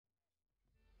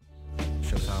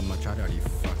shows how much I'd already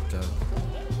fucked up.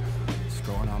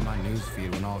 Scrolling on my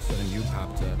newsfeed when all of a sudden you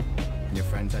popped up. And your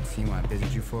friends I'd seen when I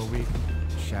visited you for a week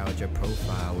showered your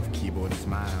profile with keyboard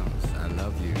smiles. I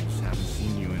love you, just haven't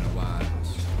seen you in a while.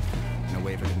 And a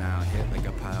wave of denial hit like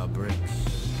a pile of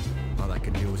bricks. All I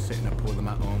could do was sit in a pool of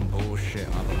my own bullshit.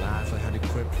 All the lies I had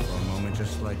equipped for a moment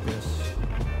just like this.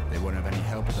 They wouldn't have any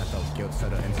help as I felt guilt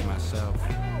settle into myself.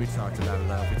 We talked about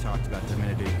love, we talked about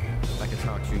divinity. If I could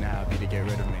talk to you now, it'd be to get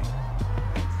rid of me.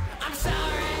 I'm sorry.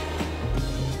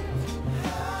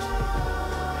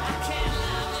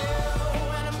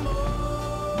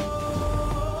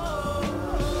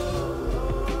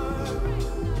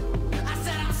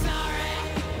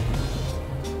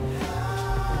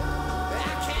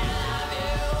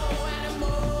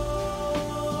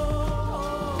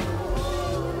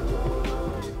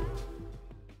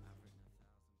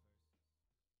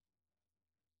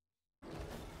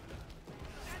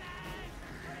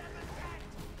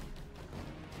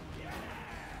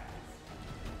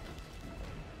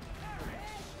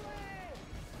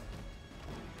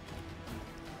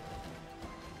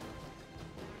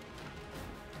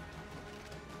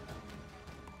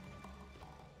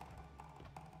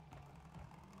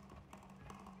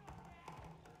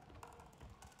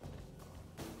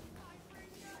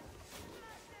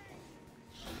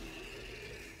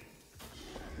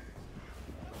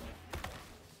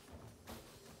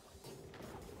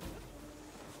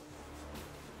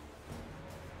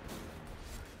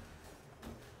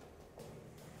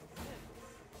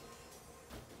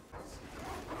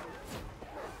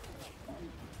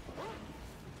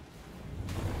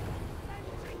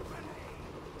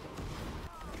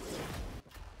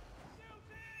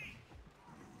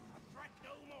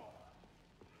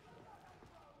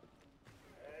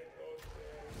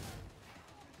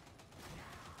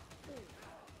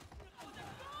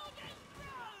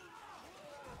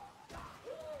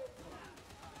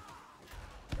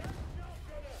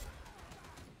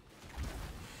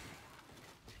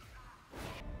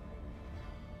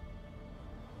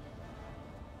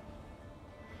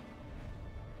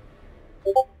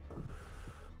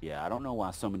 Yeah, I don't know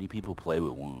why so many people play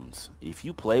with wounds. If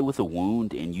you play with a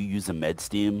wound and you use a med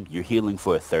stim, you're healing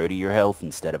for a third of your health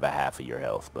instead of a half of your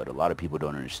health, but a lot of people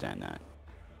don't understand that.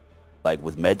 Like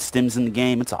with med stims in the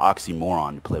game, it's an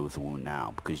oxymoron to play with a wound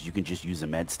now because you can just use a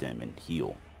med stim and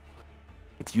heal.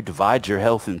 If you divide your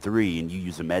health in 3 and you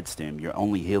use a med stim, you're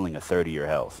only healing a third of your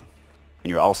health. And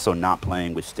you're also not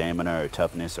playing with stamina or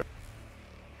toughness or...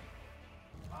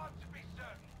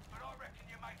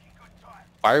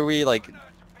 Why are we like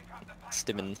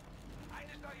stimming?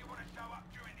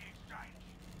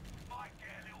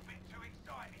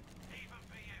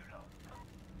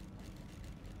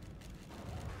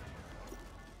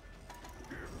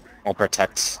 I'll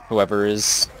protect whoever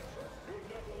is.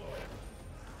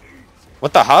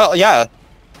 What the hell? Yeah.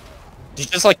 You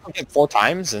just like click it 4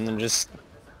 times and then just.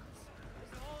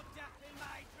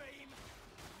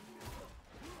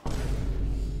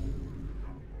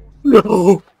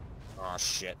 No. Oh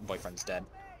shit! Boyfriend's dead.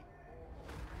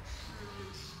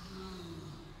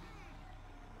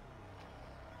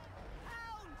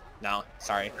 No,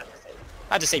 sorry.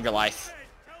 I had to save your life.